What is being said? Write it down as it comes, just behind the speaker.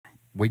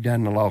we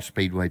done the Lost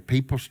Speedway,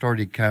 people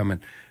started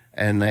coming,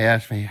 and they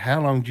asked me,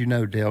 how long did you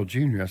know Dale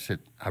Jr.? I said,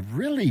 I've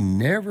really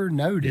never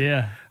known him.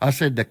 Yeah. I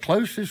said, the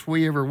closest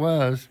we ever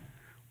was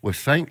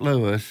St.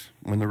 Louis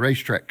when the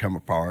racetrack come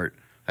apart.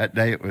 That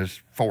day it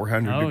was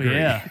 400 degrees.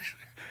 Yeah.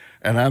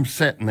 And I'm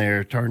sitting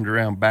there turned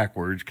around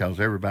backwards because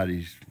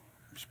everybody's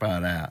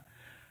spun out.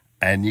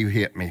 And you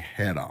hit me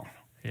head on.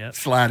 Yep.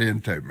 Slide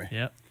into me.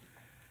 Yep.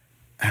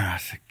 And I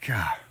said,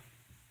 God.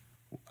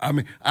 I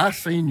mean, I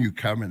seen you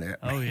coming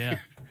at me. Oh, yeah.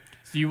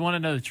 So you want to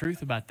know the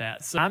truth about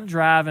that. So I'm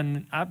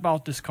driving. I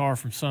bought this car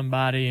from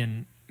somebody,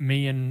 and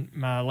me and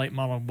my late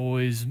model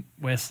boys,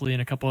 Wesley,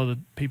 and a couple other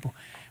people,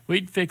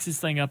 we'd fixed this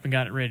thing up and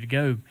got it ready to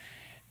go.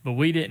 But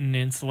we didn't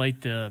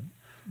insulate the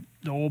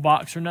oil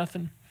box or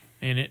nothing.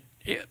 And it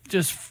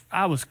just,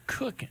 I was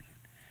cooking.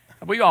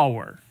 We all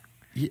were.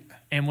 Yeah.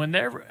 And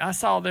whenever I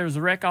saw there was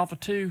a wreck off of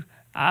 2,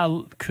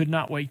 I could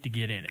not wait to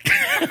get in it.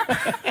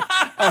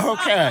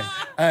 Okay.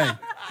 Hey,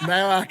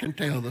 now I can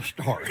tell the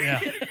story. Yeah.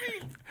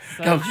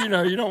 Because, you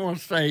don't want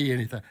to say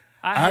anything.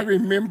 I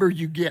remember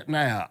you getting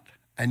out,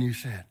 and you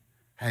said,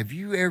 have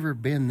you ever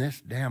been this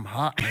damn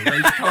hot in a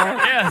race car?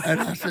 Yes.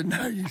 And I said,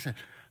 no. You said,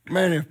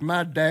 man, if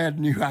my dad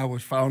knew I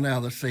was falling out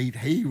of the seat,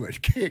 he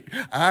would kick.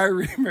 I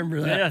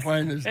remember that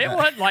plain as day. It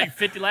wasn't like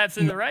 50 laps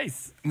in the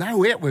race.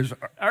 No, it was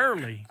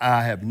early.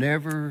 I have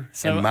never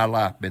in my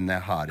life been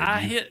that hot.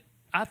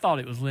 I thought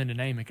it was Lyndon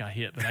Amick I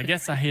hit, but I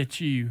guess I hit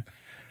you.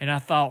 And I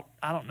thought,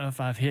 I don't know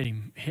if I've hit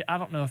him. I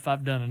don't know if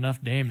I've done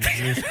enough damage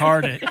to this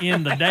car to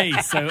end the day.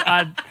 So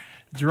I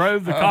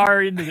drove the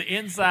car into the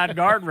inside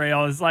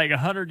guardrail. It's like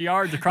 100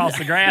 yards across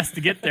the grass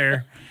to get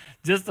there,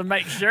 just to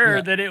make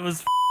sure that it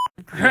was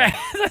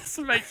just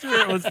to make sure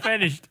it was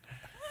finished.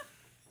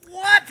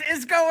 What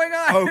is going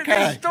on?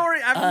 Okay. This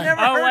story, I've never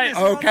heard this.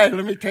 Okay,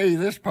 let me tell you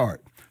this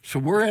part. So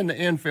we're in the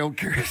infield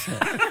carousel.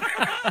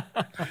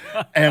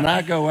 And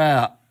I go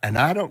out, and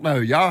I don't know.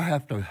 Y'all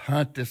have to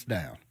hunt this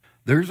down.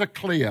 There's a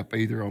clip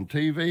either on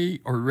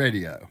TV or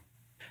radio.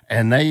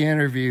 And they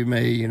interview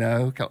me,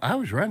 'cause I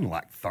was running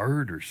like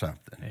third or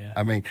something. Yeah.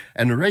 I mean,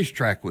 and the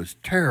racetrack was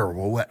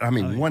terrible.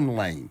 One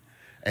lane.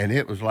 And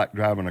it was like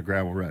driving a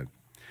gravel road.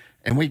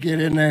 And we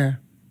get in there,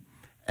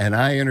 and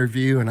I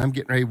interview, and I'm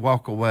getting ready to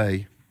walk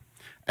away,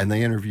 and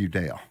they interview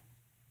Dale.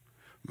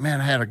 Man,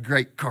 I had a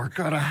great car.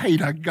 God, I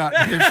hate I got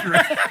this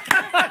wreck.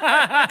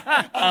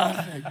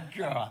 I said,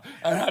 God.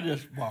 And I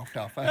just walked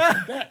off. I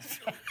said, that's...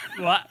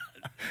 What?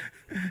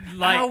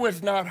 I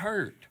was not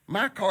hurt.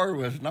 My car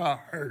was not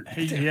hurt.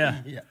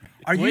 Yeah.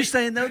 Are you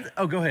saying, though?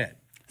 Oh, go ahead.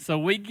 So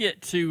we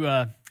get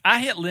to, I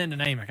hit Lyndon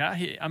Amick.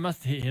 I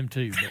must have hit him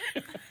too.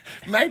 But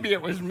maybe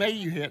it was me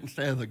you hit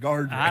instead of the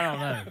guardrail. I don't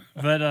know.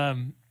 But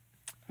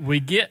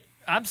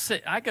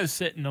I go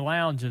sit in the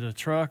lounge of the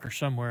truck or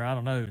somewhere, I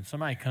don't know, and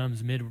somebody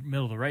comes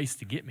middle of the race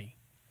to get me.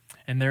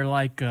 And they're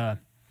like, will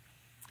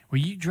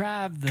you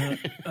drive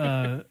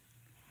the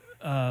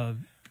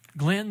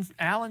Glenn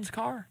Allen's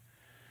car?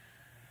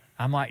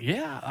 I'm like,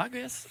 yeah, I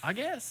guess.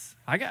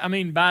 I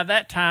mean, by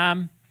that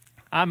time,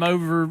 I'm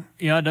over,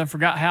 I done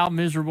forgot how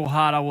miserable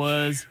hot I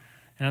was,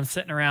 and I'm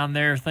sitting around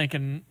there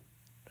thinking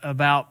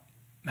about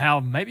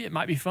how maybe it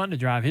might be fun to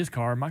drive his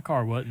car. My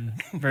car wasn't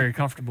very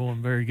comfortable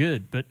and very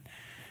good. But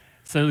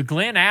so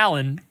Glenn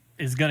Allen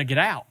is going to get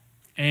out,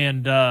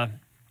 and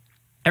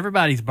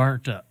everybody's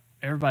burnt up.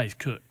 Everybody's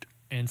cooked.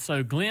 And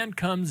so Glenn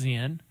comes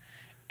in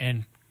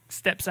and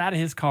steps out of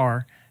his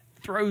car,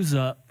 throws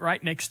up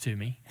right next to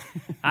me.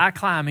 I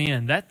climb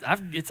in.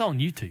 It's on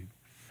YouTube.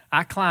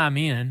 I climb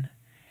in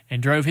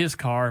and drove his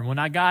car, and when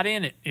I got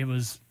in it,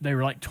 they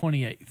were like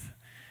 28th.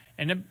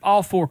 And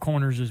all 4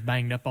 corners was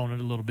banged up on it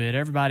a little bit.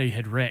 Everybody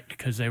had wrecked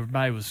because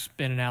everybody was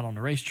spinning out on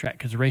the racetrack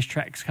because the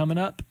racetrack's coming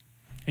up.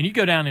 And you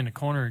go down in the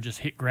corner and just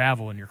hit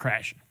gravel and you're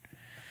crashing.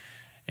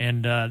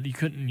 And you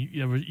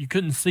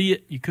couldn't see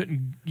it. You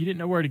didn't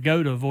know where to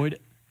go to avoid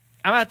it.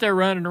 I'm out there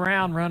running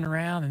around,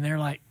 and they're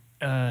like,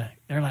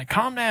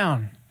 calm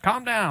down.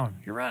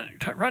 You're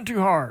run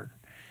too hard.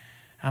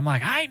 I'm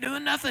like, I ain't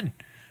doing nothing.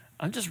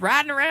 I'm just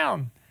riding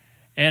around.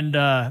 And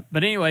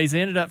but anyways,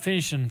 they ended up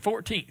finishing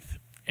 14th.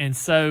 And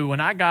so when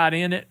I got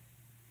in it,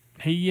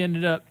 he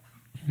ended up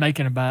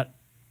making about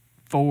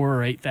 $4,000 or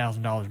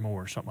 $8,000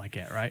 more or something like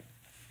that, right?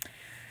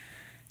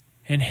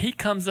 And he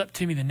comes up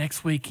to me the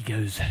next week. He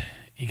goes,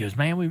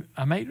 man,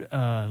 I made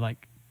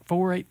like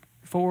 4,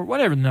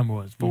 whatever the number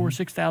was, 4 or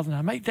 6,000.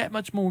 I made that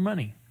much more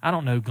money. I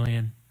don't know,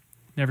 Glenn.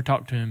 Never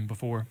talked to him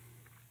before.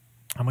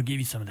 I'm gonna give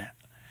you some of that,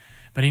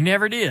 but he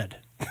never did.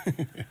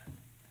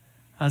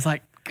 I was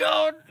like,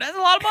 God, that's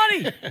a lot of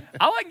money.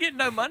 I wasn't getting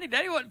no money.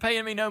 Daddy wasn't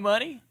paying me no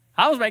money.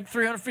 I was making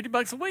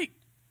 $350 a week,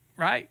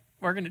 right?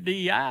 Working at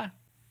DEI.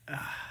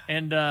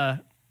 And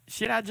I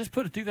just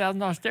put a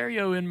 $2,000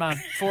 stereo in my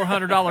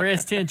 $400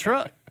 S10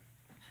 truck.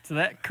 So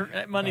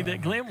that money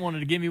that Glenn wanted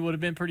to give me would have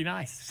been pretty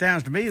nice.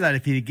 Sounds to me like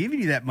if he'd have given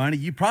you that money,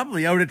 you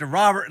probably owed it to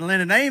Robert and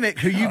Lyndon Amick,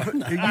 who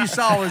you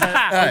saw as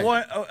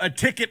a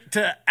ticket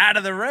to out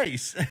of the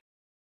race.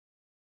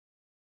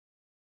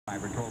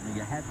 Driver told me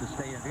you had to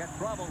stay in. You got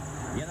trouble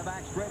in the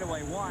back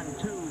straightaway. 1,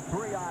 2,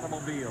 3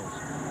 automobiles.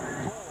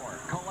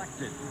 4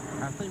 collected.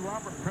 I see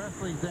Robert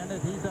Pressley's in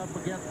it. He's up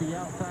against the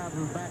outside of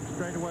the back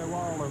straightaway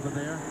wall over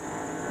there.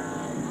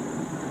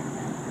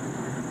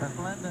 That's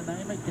Lyndon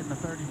Amick in the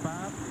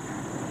 35,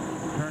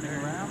 turning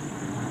around.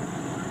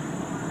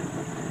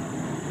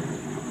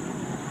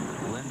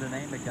 Lyndon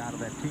Amick out of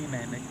that team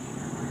Amick.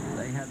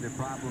 They had their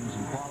problems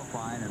in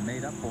qualifying and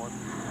made up for it.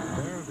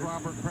 There's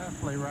Robert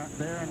Pressley right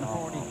there in the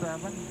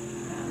 47.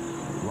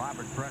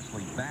 Robert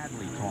Pressley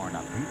badly torn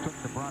up. He took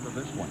the brunt of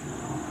this one.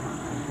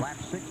 Lap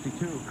 62,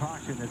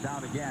 caution is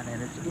out again,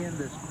 and it's in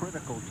this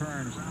critical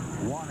turns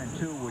 1 and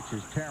 2, which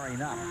is tearing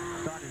up.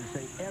 Starting to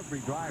say every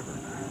driver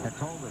had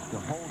told us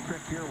the whole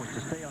trick here was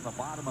to stay on the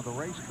bottom of the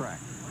racetrack.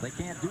 They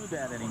can't do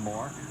that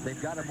anymore.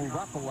 They've got to move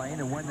up a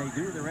lane, and when they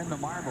do, they're in the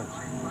marbles.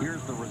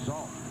 Here's the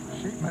result.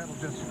 Sheet metal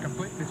just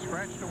completely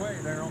scratched away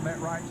there on that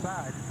right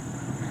side.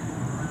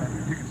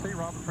 And you can see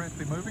Robert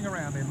Pressley moving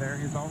around in there.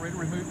 He's already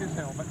removed his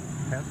helmet.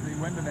 Has the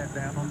window net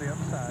down on the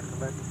other side to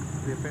let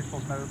the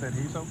officials know that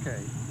he's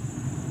okay.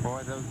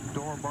 Boy, those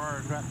door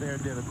bars right there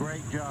did a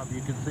great job.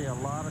 You can see a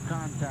lot of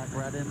contact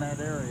right in that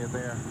area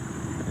there.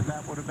 If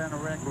that would have been a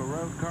regular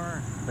road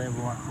car, they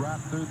would went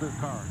right through the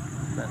car.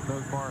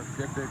 Those bars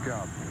did their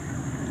job.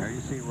 There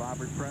you see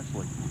Robert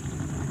Pressley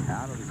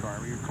out of the car.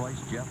 He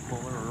replaced Jeff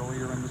Fuller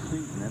earlier in the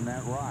season in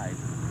that ride.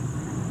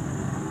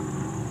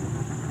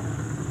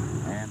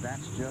 And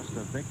that's just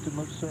a victim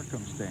of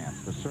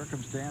circumstance. The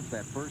circumstance,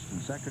 that first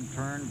and second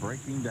turn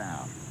breaking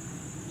down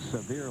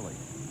severely.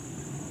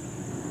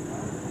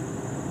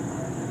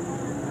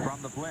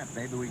 From the blimp,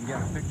 maybe we can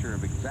get a picture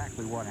of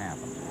exactly what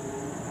happened.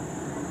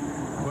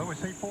 Well, we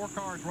see 4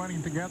 cars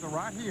running together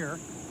right here.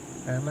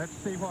 And let's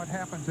see what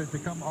happens as they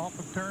come off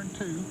of turn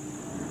 2. You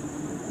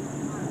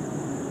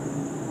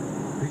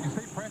can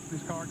see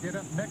Presley's car get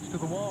up next to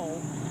the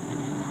wall.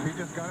 He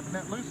just got up in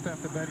that loose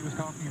stuff that Betty was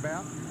talking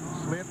about.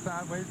 Slid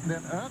sideways, and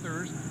then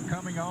others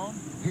coming on,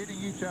 hitting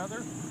each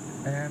other,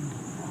 and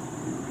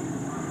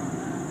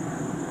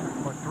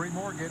what, 3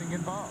 more getting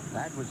involved.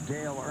 That was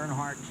Dale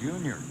Earnhardt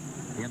Jr.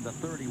 in the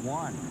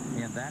 31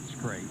 in that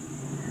scrape.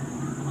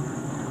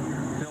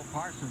 Phil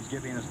Parsons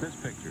giving us this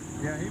picture.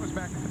 Yeah, he was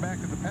back at the back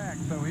of the pack,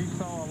 so he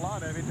saw a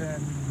lot of it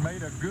and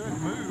made a good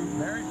move.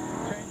 There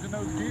he's changing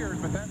those gears,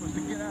 but that was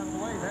to get out of the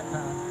way that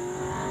time.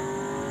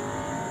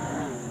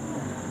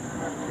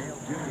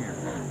 Dale Jr.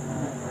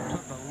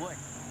 took a lick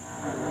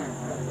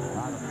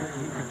out of the thing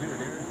he could do.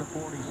 There's the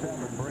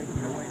 47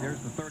 breaking away. There's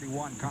the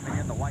 31 coming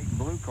in, the white and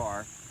blue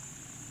car.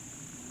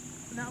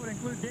 And that would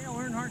include Dale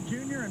Earnhardt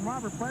Jr. and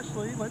Robert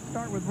Pressley. Let's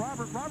start with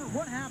Robert. Robert,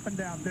 what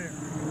happened out there?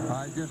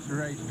 Just the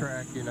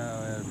racetrack, you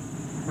know, in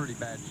pretty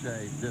bad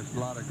shape. Just a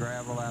lot of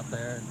gravel out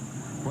there.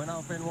 Went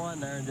off in one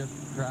there and just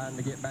trying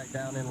to get back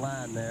down in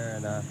line there.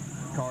 And a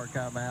car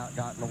come out,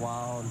 got in the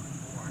wall,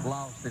 and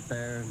lost it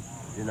there. And,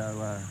 you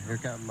know, here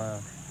come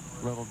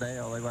little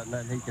Dale. There wasn't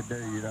nothing he could do,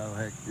 you know.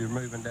 Heck, you're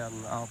moving down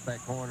off that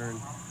corner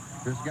and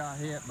just got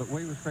hit, but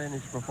we was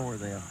finished before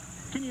them.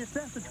 Can you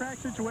assess the track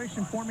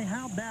situation for me?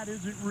 How bad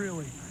is it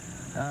really?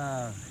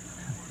 On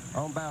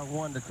about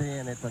 1 to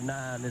 10, it's a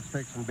 9. It's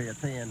fixing to be a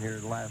 10 here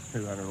the last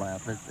 200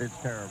 laps. It's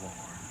terrible.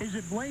 Is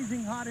it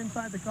blazing hot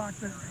inside the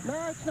cockpit? No,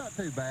 it's not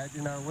too bad.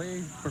 You know,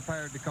 we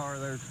prepared the car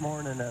there this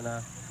morning,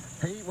 and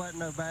heat wasn't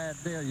no bad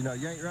deal. You know,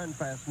 you ain't running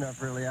fast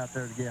enough really out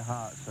there to get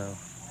hot, so.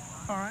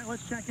 All right,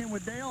 let's check in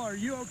with Dale. Are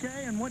you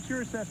okay, and what's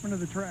your assessment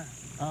of the track?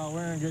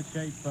 We're in good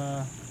shape.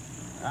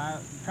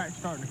 Track's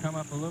starting to come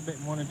up a little bit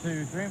in 1 and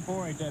 2. 3 and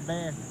 4 ain't that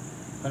bad,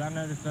 but I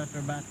noticed after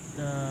about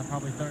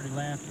probably 30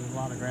 laps, there's a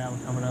lot of gravel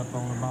coming up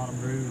on the bottom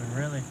groove, and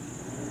really,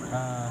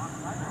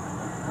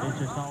 it's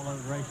just all over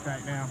the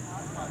racetrack now.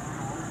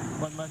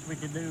 Wasn't much we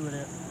could do with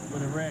it,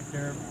 with a wreck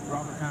there.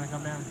 Robert kind of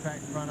come down the track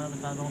in front of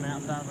us. I was on the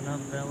outside of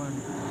another fella, and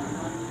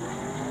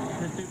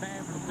it's too bad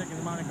for the stick of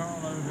the Monte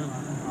Carlo, because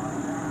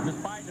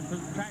despite the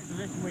track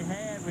position we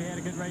had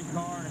a good race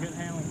car and a good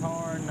handling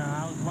car, and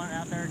I was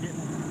out there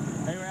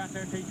they were out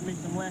there teaching me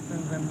some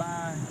lessons, and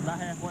by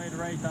halfway the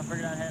race, I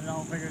figured I had it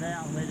all figured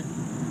out, and they just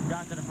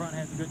got to the front,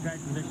 had some good track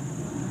position.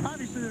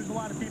 Obviously, there's a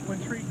lot of people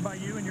intrigued by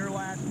you and your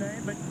last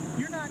name, but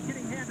you're not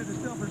getting handed a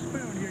silver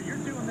spoon here. You're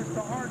doing this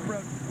the hard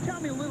road.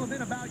 Tell me a little bit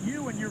about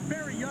you and your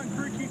very young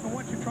crew chief and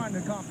what you're trying to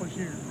accomplish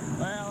here.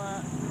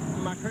 Well,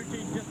 my crew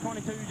chief's just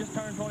 22, just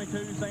turned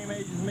 22, same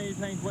age as me. His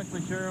name's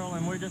Wesley Sherrill,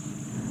 and we're just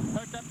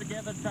hooked up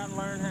together to try to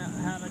learn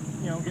how to,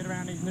 you know, get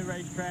around these new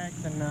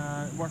racetracks and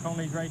work on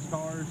these race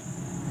cars.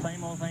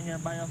 Same old thing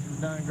everybody else has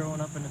done growing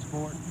up in the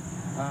sport.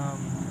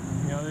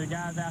 You know, the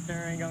guys out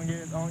there ain't gonna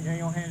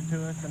hand it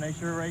to us, and they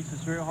sure race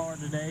us real hard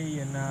today,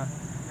 and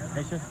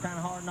it's just kind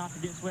of hard not to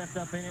get swept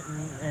up in it,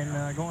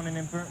 and going in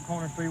them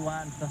corners 3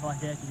 wide and stuff like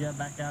that. You get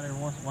back out every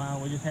once in a while.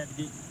 We just had to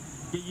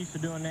get used to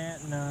doing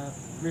that and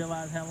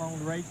realize how long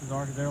the races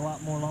are, because they're a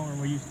lot more longer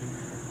than we used to.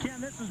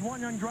 Ken, this is one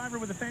young driver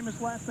with a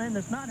famous last name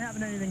that's not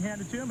having anything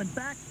handed to him. In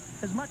fact,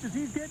 as much as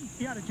he's getting,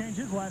 he ought to change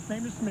his last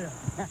name to Smith.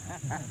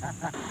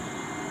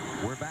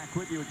 We're back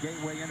with you at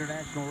Gateway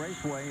International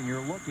Raceway, and you're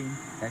looking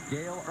at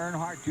Dale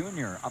Earnhardt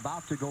Jr.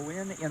 about to go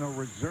in a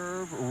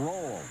reserve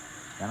role.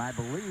 And I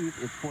believe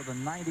it's for the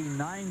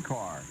 99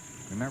 car.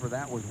 Remember,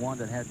 that was one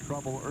that had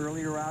trouble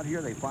earlier out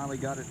here. They finally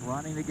got it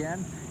running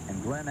again,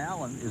 and Glenn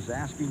Allen is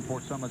asking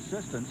for some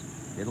assistance.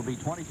 It'll be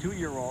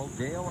 22-year-old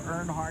Dale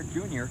Earnhardt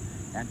Jr.,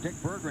 and Dick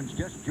Berggren's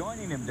just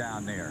joining him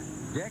down there.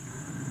 Dick?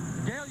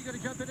 Dale, you going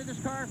to jump into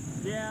this car?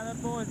 Yeah,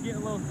 that boy's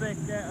getting a little sick.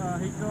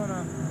 He's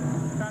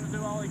trying to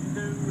do all he can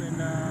do,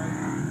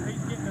 and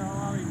he's getting a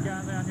lot of these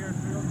guys out here,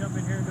 so he'll jump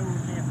in here and do what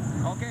he can.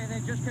 Okay, they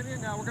just come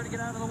in now. We're going to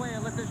get out of the way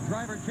and let this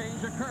driver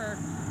change occur.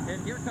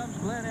 And here comes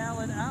Glenn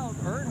Allen out.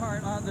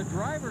 Earnhardt on the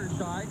driver's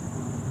side.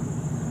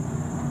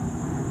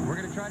 We're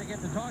going to try to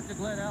get to talk to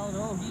Glenn Allen.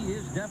 Oh, he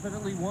is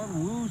definitely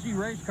one woozy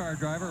race car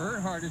driver.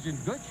 Earnhardt is in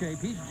good shape.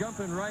 He's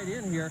jumping right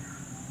in here.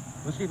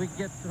 Let's see if we can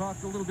get to talk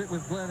a little bit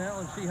with Glenn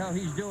Allen, see how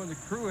he's doing. The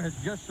crew has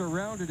just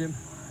surrounded him.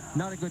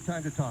 Not a good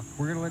time to talk.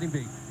 We're going to let him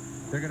be.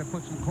 They're going to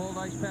put some cold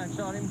ice packs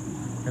on him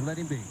and let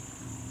him be.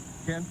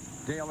 Ken?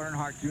 Dale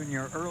Earnhardt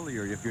Jr.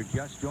 earlier, if you're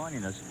just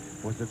joining us,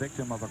 was the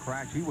victim of a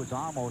crash. He was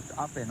almost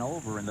up and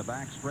over in the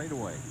back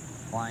straightaway.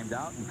 Climbed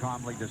out and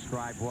calmly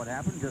described what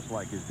happened, just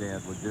like his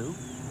dad would do.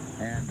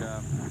 And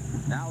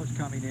now is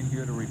coming in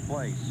here to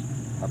replace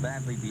a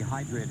badly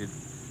dehydrated.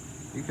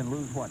 You can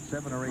lose, what,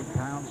 7 or 8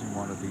 pounds in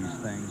one of these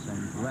things,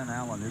 and Glenn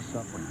Allen is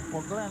suffering.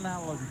 Well, Glenn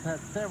Allen's had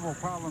several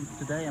problems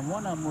today, and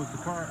one of them was the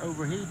car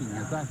overheating.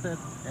 As I said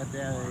at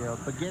the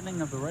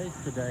beginning of the race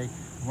today,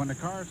 when the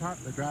car's hot,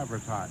 the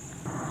driver's hot.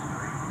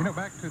 You know,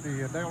 back to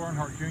the Dale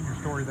Earnhardt Jr.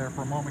 story there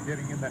for a moment,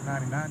 getting in that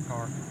 99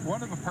 car,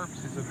 one of the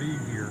purposes of being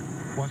here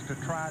was to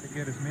try to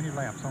get as many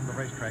laps on the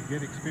racetrack,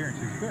 get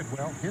experiences. Good.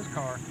 Well, his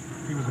car,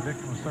 he was a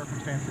victim of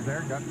circumstances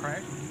there, got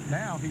crashed.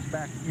 Now he's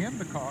back in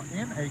the car,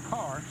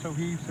 so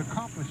he's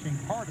accomplishing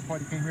part of what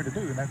he came here to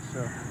do, and that's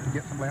to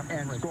get some laps.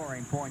 And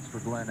scoring points for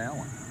Glenn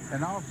Allen.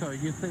 And also,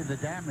 you see the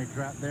damage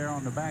right there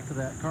on the back of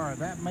that car.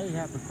 That may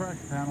have the crush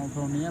panels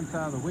on the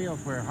inside of the wheels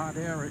where hot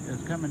air is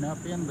coming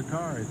up in the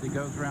car as he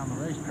goes around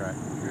the racetrack.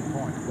 Good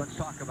point. Let's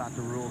talk about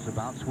the rules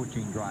about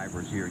switching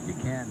drivers here. You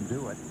can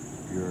do it.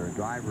 If you're a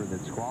driver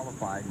that's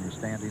qualified and you're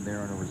standing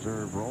there in a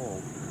reserve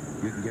role,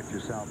 you can get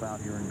yourself out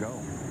here and go.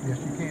 Yes,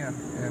 you can.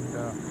 And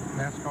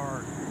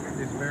NASCAR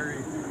is very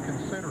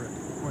considerate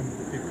when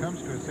it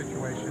comes to a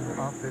situation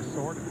of this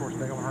sort. Of course,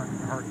 Dale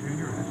Earnhardt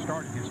Jr. has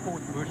started his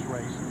 4th Busch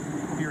race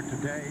here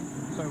today,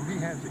 so he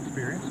has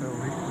experience, so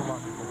he's a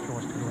logical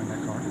choice to go in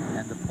that car.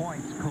 And the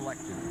points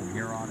collected from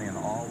here on in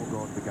all will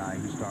go to the guy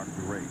who started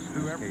the race,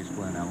 in this case,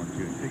 Glenn Allen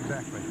Jr.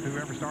 Exactly.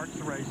 Whoever starts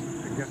the race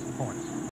gets the points.